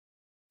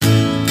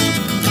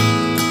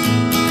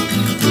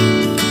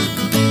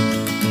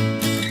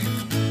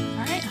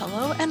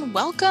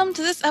Welcome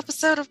to this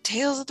episode of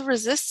Tales of the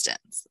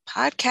Resistance, a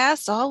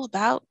podcast all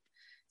about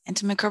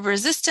antimicrobial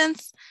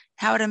resistance,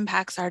 how it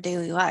impacts our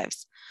daily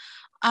lives.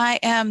 I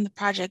am the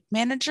project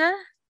manager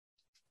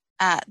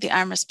at the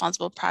I'm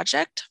Responsible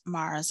Project,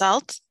 Mara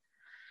Zalt,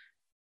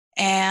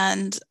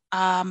 and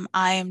I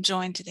am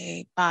joined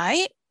today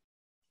by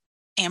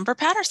Amber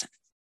Patterson.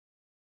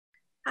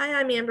 Hi,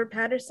 I'm Amber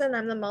Patterson.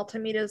 I'm the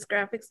Multimedia's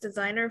graphics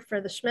designer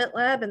for the Schmidt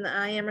Lab and the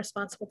I Am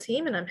Responsible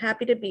team, and I'm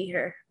happy to be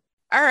here.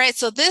 All right,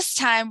 so this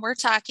time we're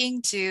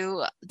talking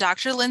to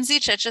Dr. Lindsay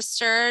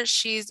Chichester.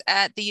 She's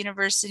at the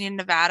University of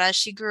Nevada.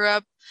 She grew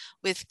up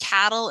with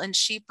cattle and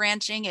sheep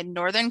ranching in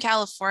Northern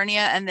California,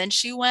 and then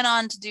she went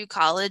on to do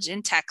college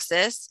in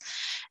Texas.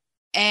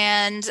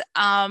 And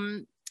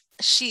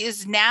she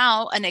is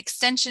now an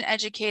extension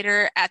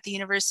educator at the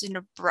University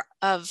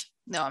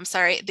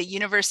the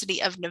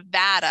University of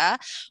Nevada,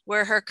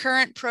 where her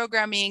current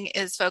programming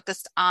is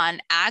focused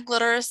on ag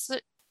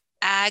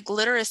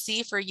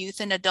literacy for youth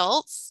and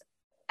adults,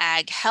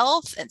 ag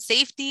health and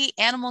safety,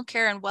 animal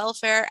care and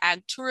welfare,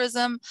 ag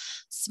tourism,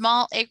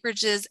 small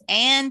acreages,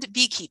 and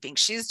beekeeping.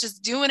 She's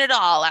just doing it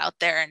all out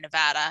there in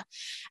Nevada.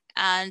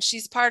 And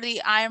she's part of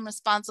the I Am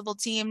Responsible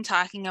team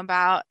talking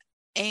about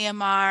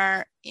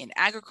AMR in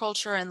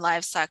agriculture and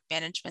livestock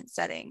management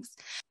settings.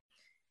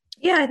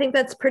 Yeah, I think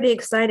that's pretty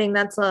exciting.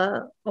 That's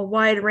a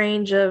wide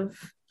range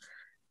of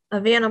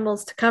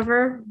animals to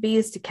cover,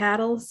 bees to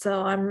cattle.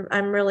 So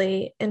I'm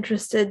really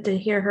interested to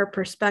hear her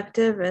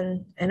perspective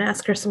and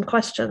ask her some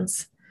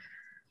questions.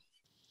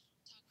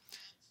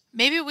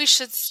 Maybe we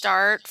should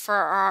start for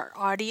our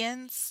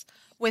audience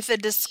with a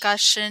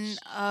discussion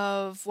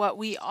of what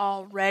we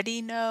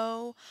already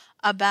know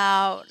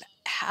about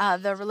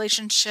the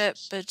relationship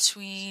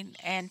between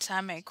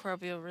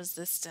antimicrobial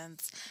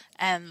resistance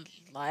and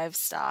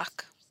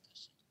livestock.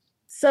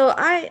 So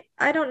I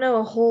don't know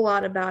a whole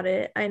lot about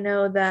it. I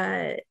know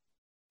that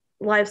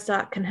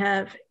livestock can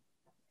have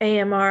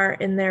AMR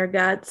in their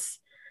guts,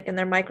 in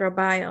their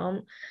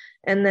microbiome,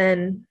 and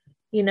then,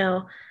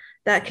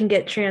 that can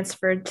get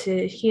transferred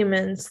to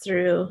humans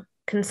through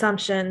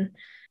consumption.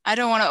 I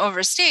don't want to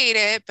overstate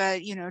it,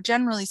 but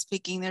generally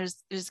speaking,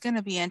 there's going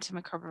to be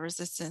antimicrobial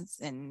resistance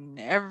in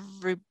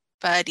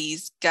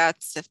everybody's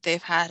guts if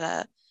they've had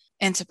a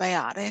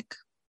antibiotic.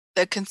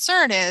 The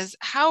concern is,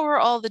 how are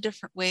all the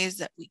different ways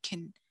that we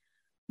can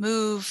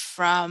move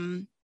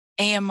from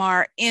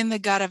AMR in the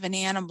gut of an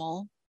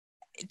animal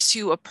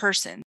to a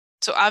person?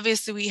 So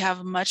obviously we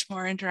have much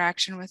more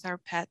interaction with our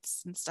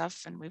pets and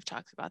stuff, and we've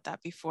talked about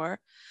that before.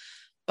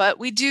 But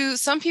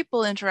some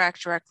people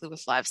interact directly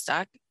with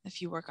livestock if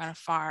you work on a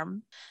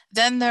farm.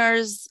 Then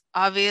there's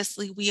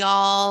obviously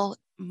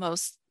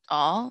most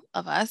all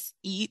of us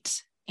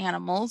eat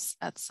animals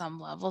at some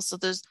level. So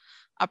there's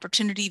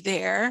opportunity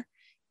there.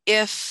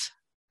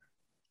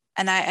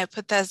 And I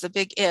put that as a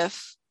big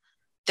if,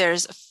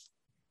 there's a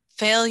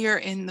failure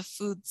in the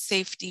food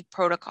safety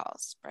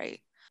protocols, right?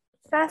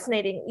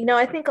 Fascinating.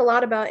 I think a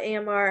lot about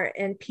AMR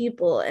and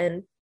people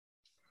and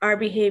our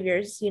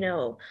behaviors,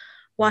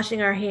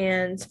 washing our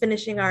hands,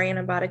 finishing our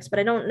antibiotics, but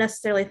I don't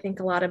necessarily think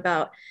a lot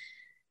about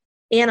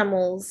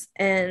animals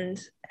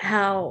and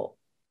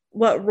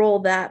what role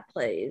that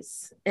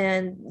plays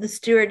and the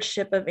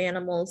stewardship of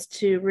animals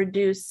to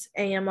reduce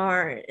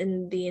AMR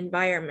in the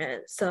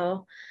environment.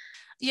 So,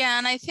 yeah,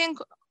 and I think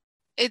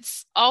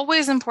it's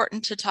always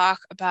important to talk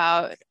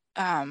about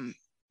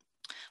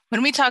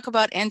when we talk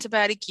about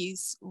antibiotic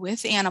use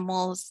with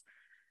animals,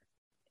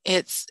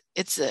 it's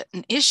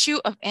an issue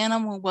of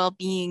animal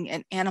well-being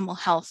and animal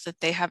health, that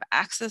they have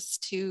access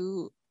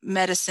to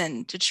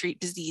medicine to treat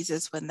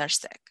diseases when they're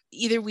sick.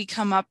 Either we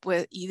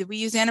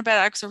use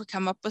antibiotics or we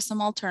come up with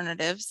some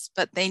alternatives,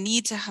 but they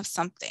need to have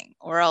something,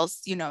 or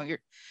else,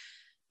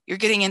 you're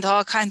getting into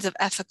all kinds of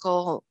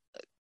ethical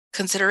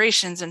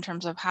considerations in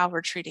terms of how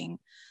we're treating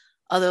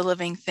other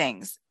living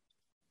things.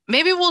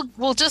 Maybe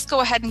we'll just go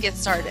ahead and get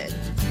started.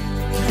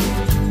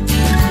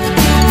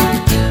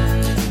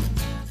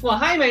 Well,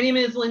 hi, my name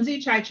is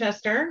Lindsay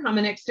Chichester. I'm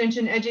an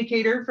extension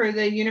educator for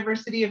the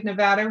University of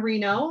Nevada,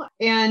 Reno,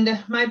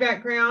 and my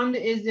background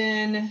is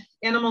in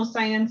animal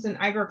science and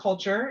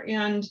agriculture.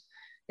 And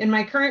in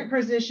my current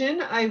position,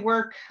 I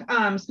work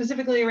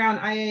specifically around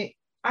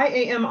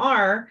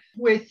IAMR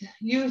with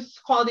youth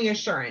quality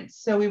assurance.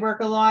 So we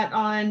work a lot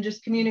on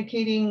just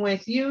communicating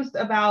with youth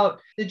about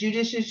the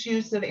judicious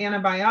use of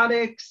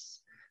antibiotics,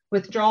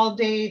 withdrawal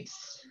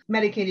dates,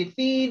 medicated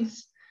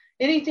feeds,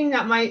 anything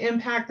that might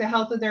impact the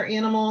health of their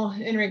animal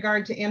in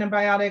regard to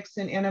antibiotics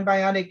and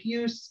antibiotic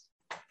use.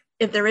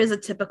 If there is a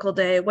typical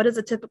day, what does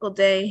a typical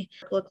day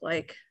look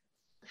like?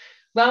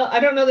 Well, I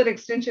don't know that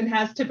extension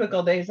has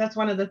typical days. That's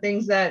one of the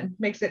things that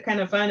makes it kind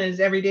of fun, is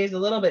every day is a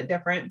little bit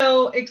different.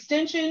 So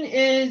extension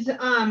is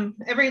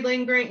every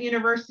land-grant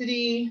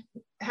university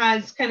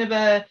has kind of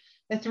a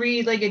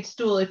three-legged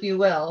stool, if you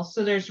will.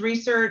 So there's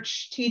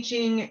research,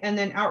 teaching, and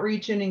then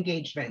outreach and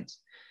engagement.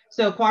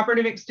 So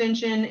cooperative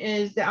extension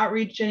is the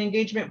outreach and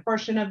engagement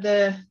portion of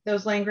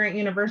those land-grant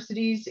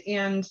universities,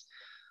 and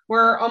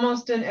we're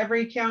almost in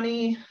every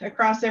county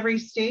across every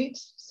state.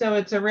 So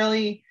it's a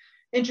really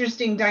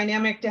interesting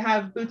dynamic to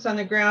have boots on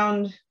the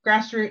ground,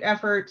 grassroots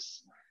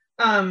efforts,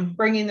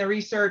 bringing the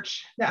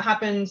research that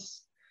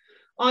happens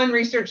on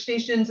research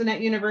stations and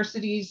at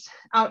universities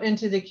out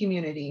into the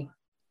community.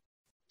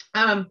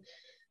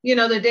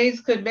 The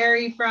days could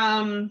vary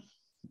from,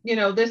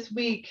 this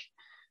week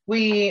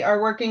we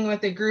are working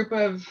with a group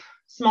of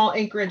small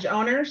acreage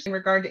owners in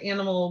regard to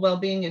animal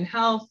well-being and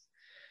health.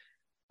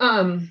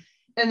 And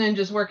then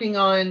just working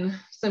on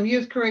some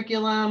youth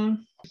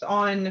curriculum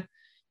on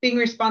being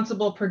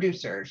responsible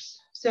producers.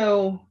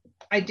 So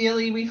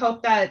ideally, we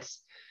hope that,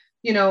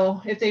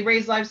 if they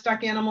raise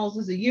livestock animals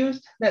as a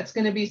youth, that's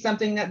going to be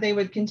something that they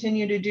would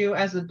continue to do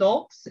as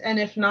adults. And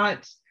if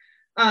not,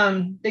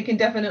 they can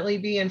definitely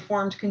be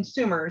informed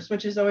consumers,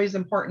 which is always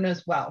important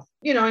as well.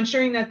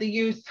 Ensuring that the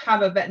youth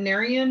have a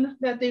veterinarian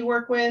that they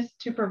work with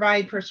to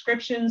provide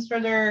prescriptions for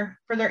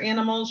their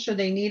animals should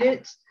they need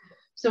it.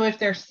 So if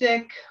they're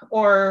sick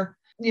or,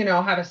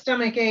 have a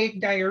stomach ache,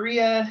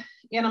 diarrhea,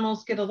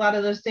 animals get a lot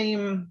of the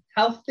same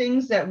health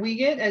things that we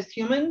get as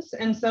humans.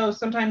 And so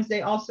sometimes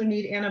they also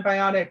need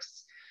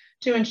antibiotics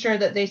to ensure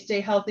that they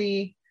stay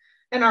healthy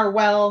and are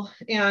well.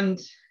 And,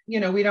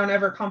 we don't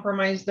ever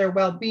compromise their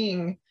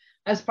well-being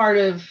as part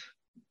of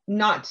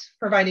not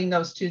providing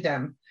those to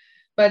them.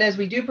 But as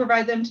we do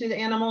provide them to the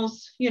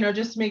animals,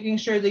 just making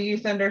sure the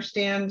youth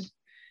understand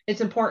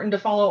it's important to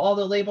follow all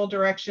the label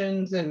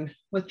directions and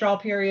withdrawal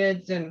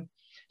periods and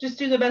just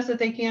do the best that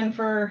they can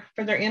for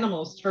their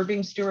animals, for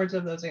being stewards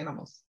of those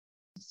animals.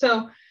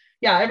 So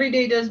yeah, every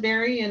day does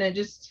vary and it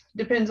just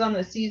depends on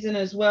the season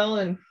as well.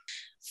 And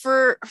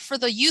for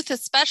the youth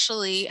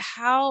especially,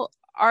 how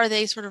are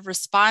they sort of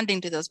responding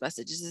to those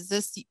messages? Is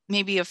this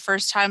maybe a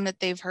first time that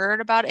they've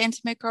heard about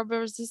antimicrobial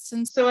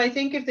resistance? So I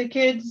think if the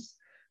kids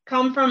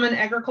come from an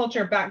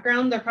agriculture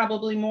background, they're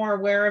probably more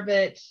aware of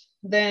it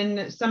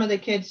than some of the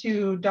kids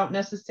who don't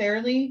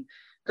necessarily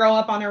grow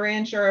up on a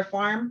ranch or a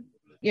farm.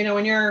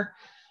 When you're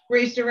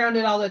raised around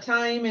it all the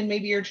time and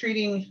maybe you're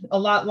treating a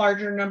lot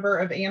larger number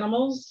of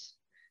animals,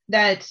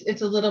 that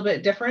it's a little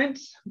bit different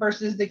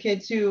versus the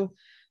kids who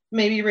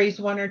maybe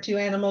raise 1 or 2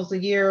 animals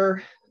a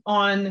year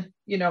on,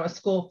 a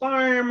school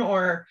farm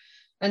or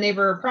a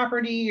neighbor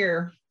property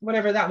or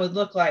whatever that would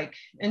look like.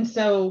 And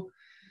so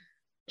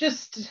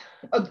just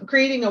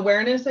creating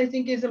awareness, I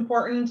think, is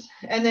important.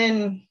 And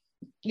then,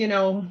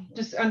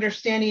 just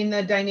understanding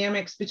the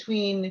dynamics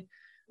between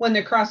when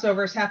the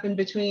crossovers happen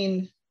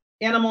between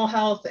animal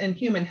health and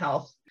human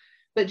health,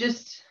 but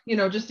just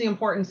the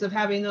importance of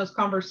having those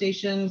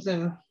conversations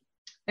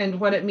and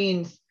what it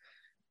means.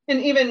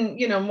 And even,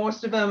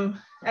 most of them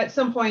at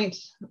some point,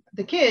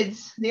 the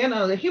kids,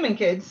 the human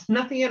kids,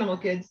 not the animal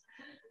kids,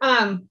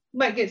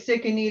 might get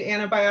sick and need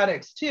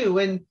antibiotics too.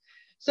 And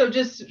so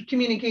just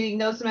communicating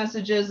those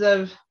messages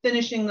of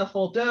finishing the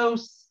full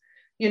dose,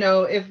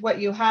 if what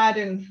you had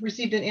and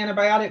received an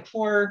antibiotic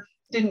for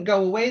didn't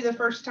go away the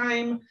first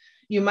time,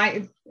 you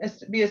might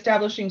be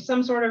establishing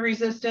some sort of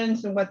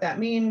resistance and what that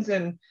means.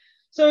 And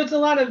so it's a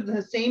lot of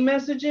the same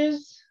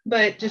messages,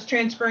 but just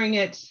transferring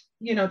it,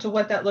 to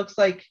what that looks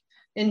like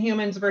in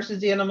humans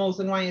versus animals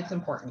and why it's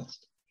important.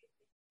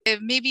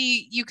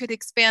 Maybe you could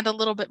expand a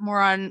little bit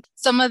more on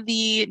some of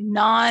the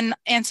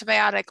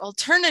non-antibiotic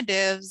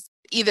alternatives,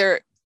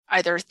 either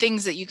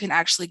things that you can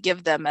actually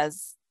give them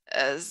as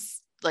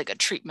like a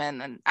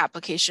treatment and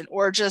application,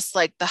 or just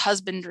like the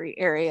husbandry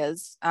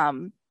areas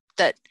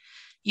that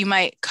you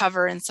might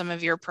cover in some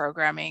of your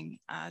programming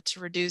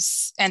to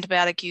reduce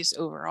antibiotic use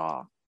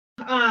overall.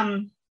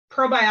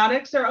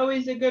 Probiotics are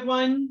always a good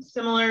one,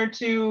 similar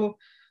to,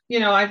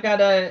 I've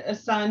got a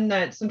son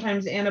that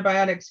sometimes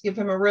antibiotics give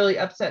him a really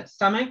upset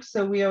stomach.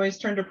 So we always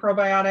turn to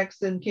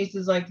probiotics in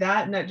cases like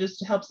that. And that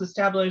just helps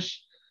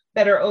establish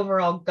better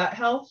overall gut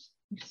health.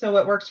 So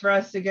what works for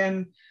us,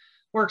 again,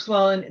 works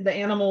well in the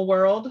animal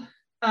world,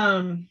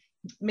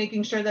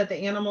 making sure that the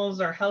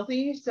animals are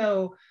healthy.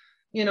 So,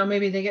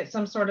 maybe they get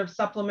some sort of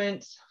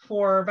supplement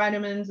for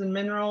vitamins and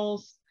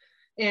minerals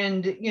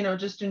and,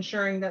 just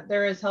ensuring that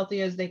they're as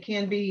healthy as they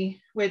can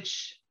be,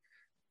 which,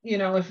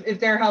 if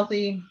they're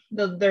healthy,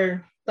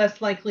 they're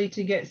less likely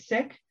to get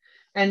sick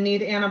and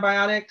need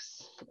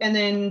antibiotics. And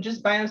then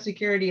just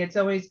biosecurity, it's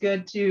always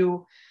good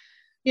to,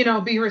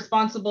 be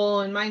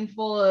responsible and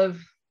mindful of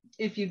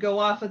if you go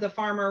off of the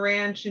farm or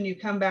ranch and you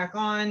come back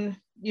on,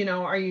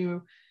 are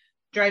you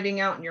driving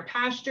out in your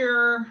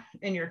pasture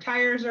and your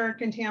tires are a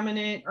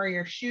contaminant? Are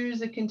your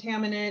shoes a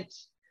contaminant?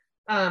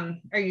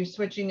 Are you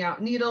switching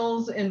out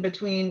needles in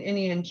between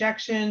any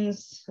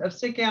injections of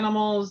sick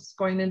animals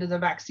going into the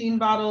vaccine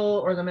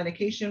bottle or the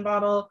medication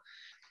bottle?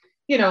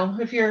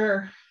 If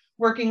you're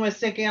working with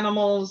sick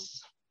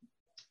animals,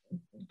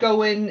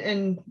 go in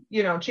and,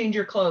 change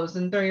your clothes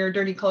and throw your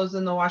dirty clothes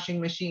in the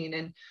washing machine.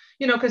 And,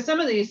 because some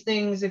of these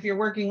things, if you're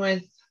working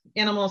with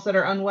animals that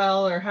are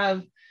unwell or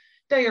have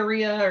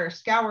diarrhea or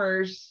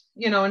scours,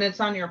 and it's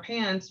on your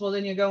pants, well,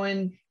 then you go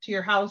into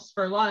your house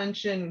for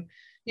lunch and,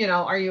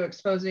 are you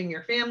exposing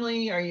your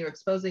family? Are you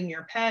exposing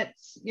your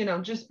pets?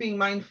 Just being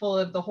mindful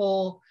of the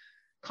whole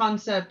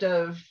concept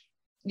of,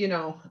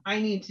 I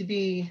need to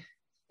be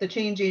the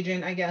change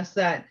agent, I guess,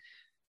 that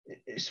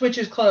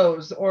switches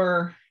clothes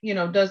or,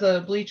 does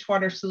a bleach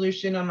water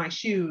solution on my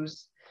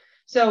shoes.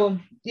 So,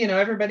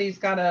 everybody's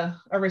got a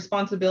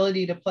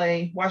responsibility to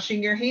play.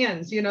 Washing your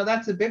hands,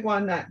 that's a big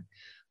one that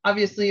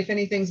obviously, if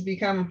anything's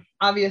become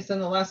obvious in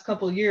the last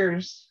couple of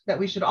years that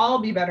we should all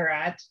be better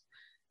at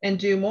and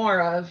do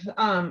more of,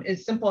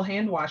 is simple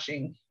hand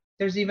washing.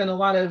 There's even a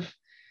lot of,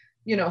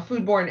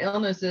 foodborne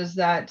illnesses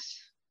that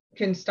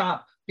can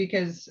stop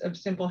because of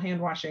simple hand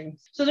washing.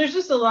 So there's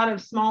just a lot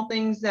of small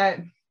things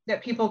that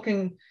people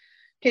can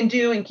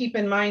do and keep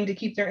in mind to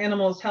keep their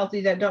animals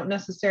healthy that don't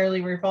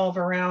necessarily revolve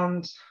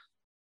around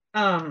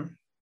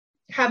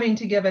having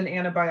to give an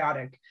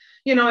antibiotic,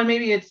 and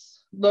maybe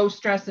it's low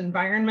stress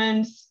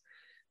environments,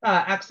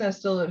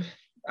 access to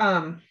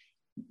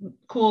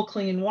cool,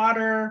 clean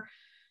water,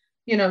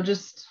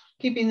 just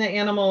keeping the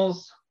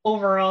animals'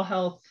 overall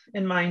health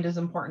in mind is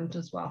important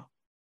as well.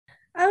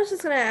 I was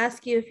just going to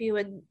ask you if you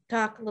would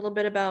talk a little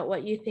bit about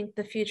what you think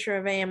the future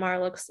of AMR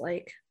looks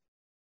like.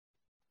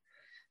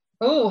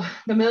 Oh,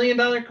 the $1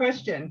 million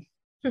question.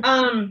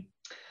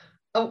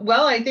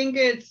 Well, I think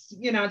it's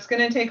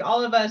going to take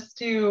all of us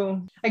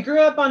I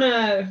grew up on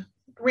a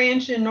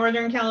ranch in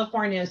Northern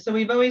California. So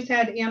we've always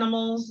had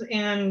animals,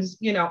 and,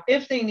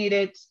 if they need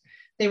it,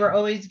 they were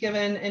always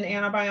given an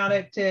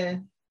antibiotic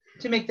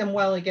to make them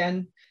well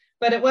again.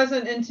 But it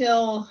wasn't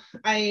until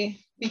I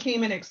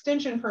became an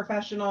extension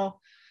professional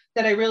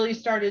that I really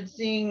started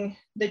seeing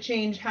the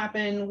change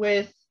happen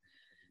with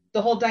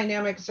the whole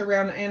dynamics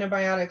around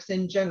antibiotics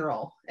in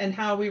general, and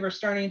how we were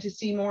starting to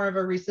see more of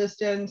a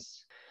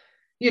resistance,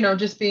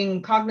 just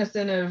being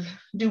cognizant of,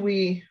 do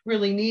we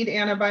really need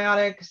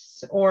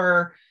antibiotics?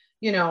 Or,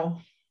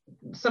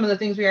 some of the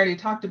things we already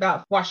talked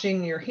about,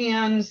 washing your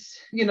hands,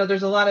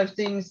 there's a lot of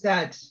things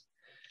that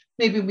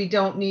maybe we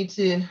don't need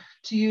to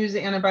use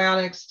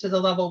antibiotics to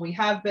the level we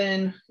have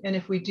been. And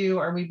if we do,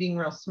 are we being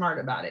real smart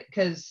about it?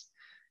 Because,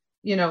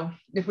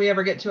 if we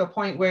ever get to a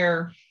point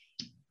where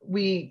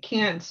we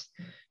can't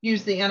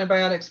use the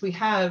antibiotics we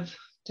have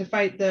to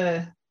fight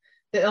the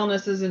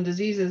illnesses and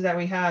diseases that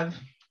we have,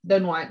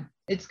 then what?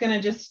 It's going to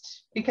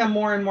just become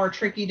more and more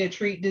tricky to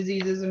treat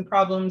diseases and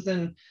problems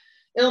and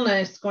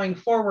illness going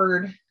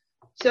forward.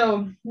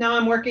 So now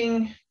I'm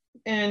working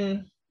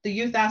in the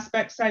youth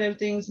aspect side of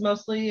things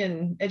mostly,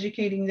 and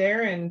educating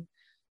there. And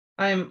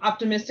I'm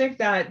optimistic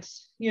that,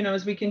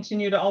 as we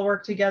continue to all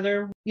work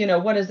together,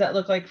 what does that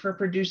look like for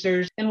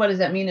producers, and what does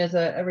that mean as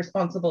a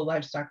responsible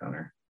livestock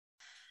owner?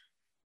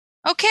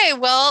 Okay,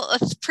 well,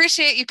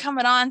 appreciate you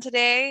coming on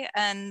today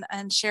and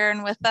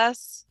sharing with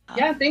us.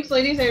 Yeah, thanks,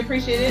 ladies. I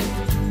appreciate it.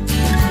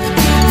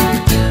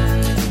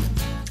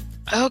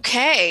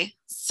 Okay,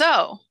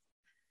 so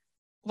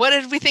what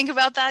did we think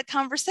about that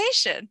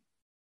conversation?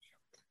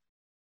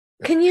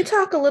 Can you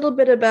talk a little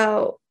bit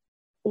about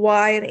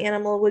why an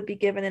animal would be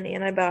given an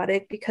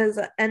antibiotic? Because,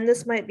 and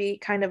this might be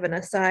kind of an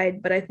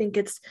aside, but I think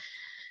it's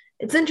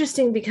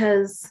interesting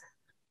because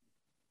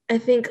I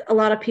think a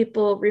lot of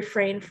people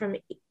refrain from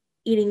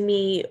eating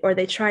meat, or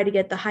they try to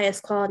get the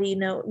highest quality,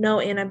 no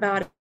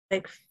antibiotic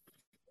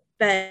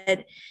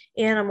fed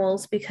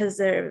animals because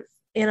they're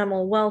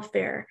animal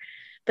welfare.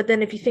 But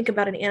then if you think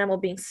about an animal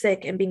being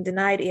sick and being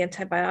denied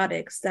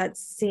antibiotics, that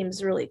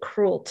seems really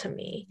cruel to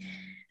me.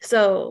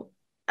 So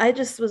I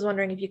just was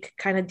wondering if you could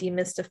kind of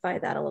demystify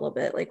that a little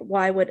bit. Like,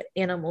 why would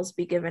animals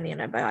be given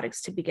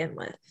antibiotics to begin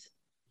with?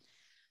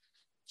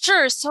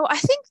 Sure. So I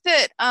think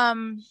that,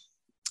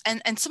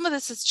 and some of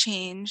this has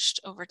changed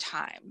over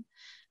time.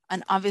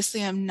 And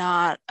obviously I'm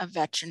not a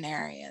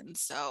veterinarian,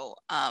 so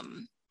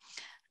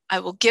I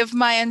will give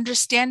my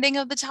understanding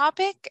of the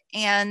topic,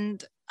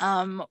 and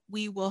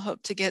we will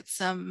hope to get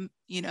some,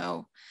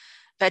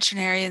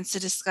 veterinarians to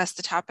discuss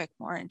the topic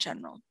more in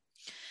general.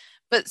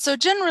 But so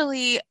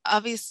generally,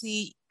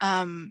 obviously,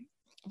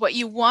 what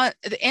you want,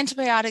 the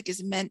antibiotic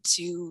is meant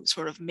to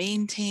sort of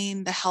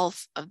maintain the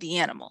health of the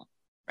animal,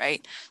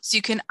 right? So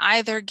you can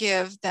either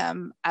give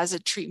them as a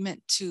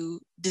treatment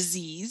to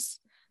disease.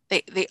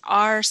 They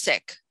are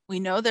sick. We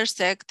know they're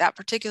sick. That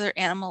particular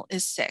animal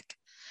is sick.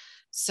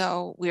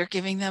 So we're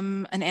giving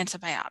them an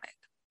antibiotic.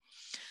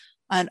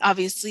 And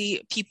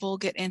obviously, people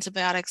get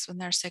antibiotics when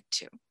they're sick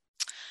too.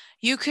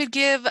 You could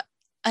give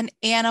an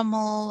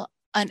animal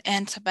an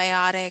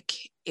antibiotic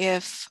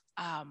if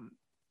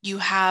you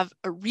have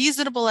a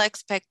reasonable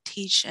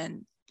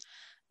expectation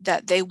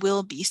that they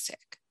will be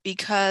sick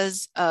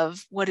because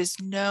of what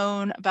is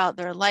known about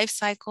their life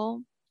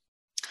cycle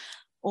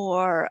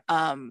or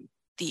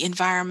the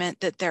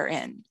environment that they're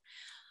in.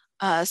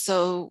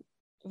 So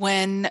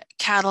when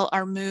cattle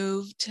are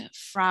moved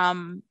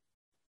from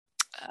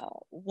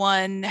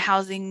one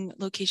housing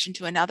location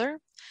to another,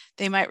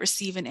 they might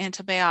receive an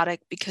antibiotic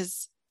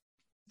because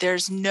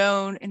there's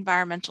known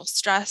environmental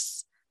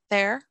stress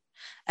there.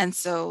 And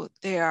so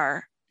they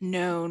are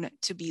known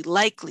to be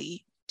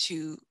likely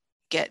to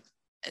get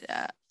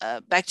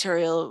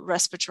bacterial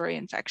respiratory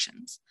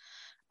infections.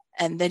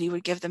 And then you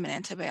would give them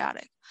an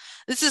antibiotic.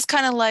 This is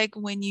kind of like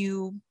when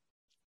you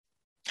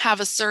have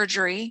a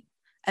surgery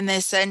and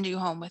they send you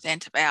home with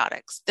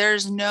antibiotics.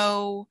 There's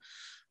no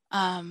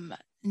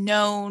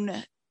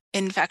known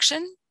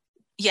infection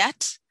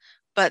yet,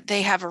 but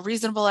they have a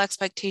reasonable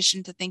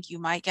expectation to think you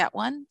might get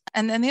one.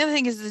 And then the other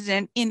thing is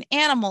in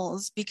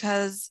animals,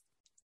 because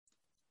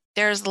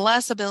there's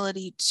less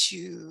ability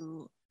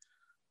to,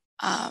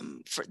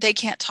 they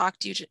can't talk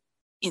to you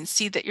and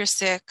see that you're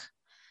sick.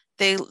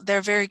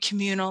 They're very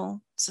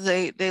communal, so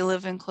they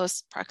live in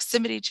close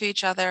proximity to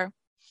each other.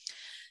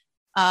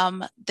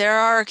 There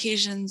are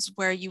occasions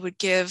where you would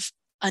give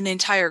an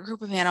entire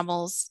group of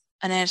animals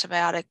an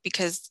antibiotic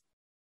because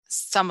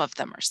some of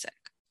them are sick.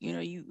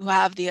 You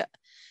have you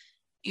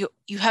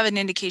have an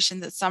indication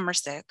that some are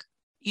sick.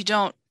 You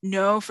don't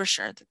know for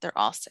sure that they're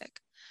all sick,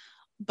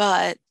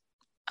 but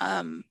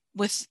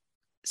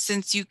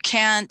since you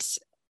can't,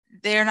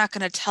 they're not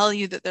going to tell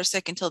you that they're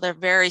sick until they're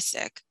very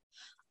sick,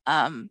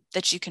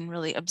 that you can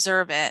really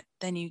observe it,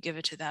 then you give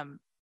it to them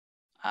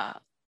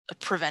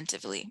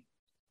preventively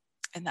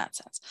in that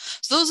sense.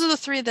 So those are the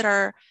three that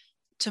are,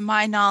 to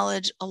my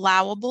knowledge,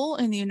 allowable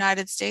in the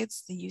United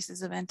States, the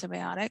uses of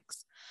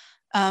antibiotics.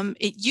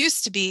 It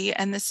used to be,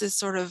 and this is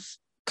sort of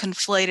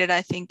conflated,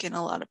 I think, in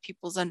a lot of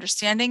people's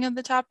understanding of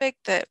the topic,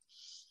 that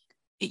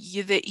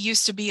it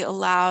used to be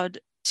allowed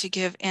to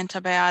give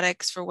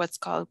antibiotics for what's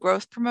called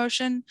growth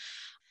promotion.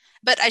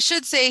 But I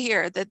should say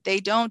here that they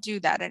don't do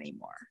that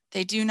anymore.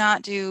 They do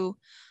not do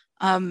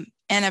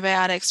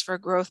antibiotics for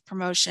growth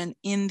promotion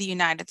in the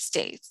United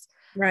States.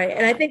 Right.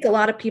 And I think a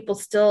lot of people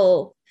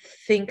still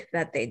think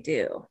that they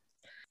do.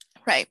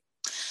 Right.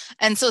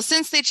 And so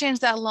since they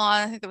changed that law,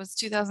 I think it was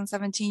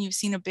 2017, you've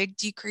seen a big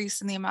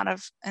decrease in the amount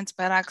of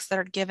antibiotics that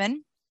are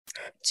given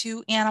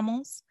to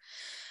animals.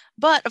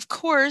 But of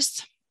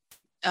course,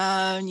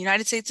 the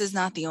United States is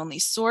not the only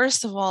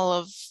source of all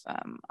of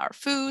our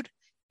food.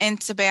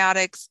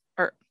 Antibiotics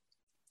or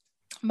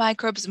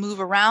microbes move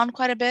around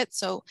quite a bit.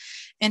 So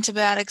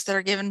antibiotics that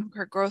are given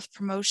for growth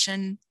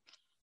promotion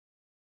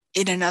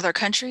in another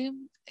country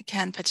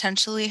can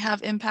potentially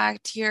have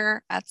impact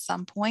here at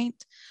some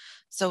point.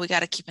 So we got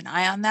to keep an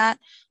eye on that.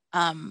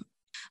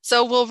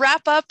 So we'll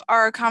wrap up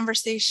our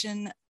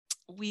conversation.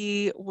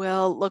 We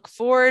will look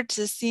forward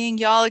to seeing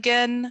y'all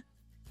again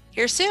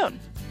here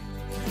soon.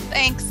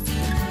 Thanks.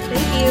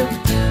 Thank you.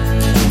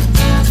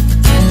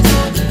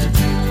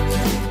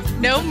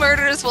 No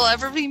murders will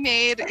ever be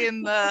made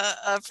in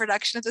the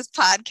production of this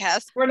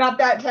podcast. We're not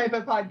that type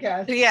of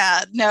podcast.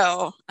 Yeah,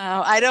 no.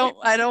 I don't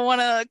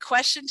want to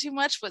question too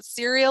much what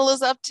Serial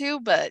is up to,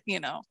 but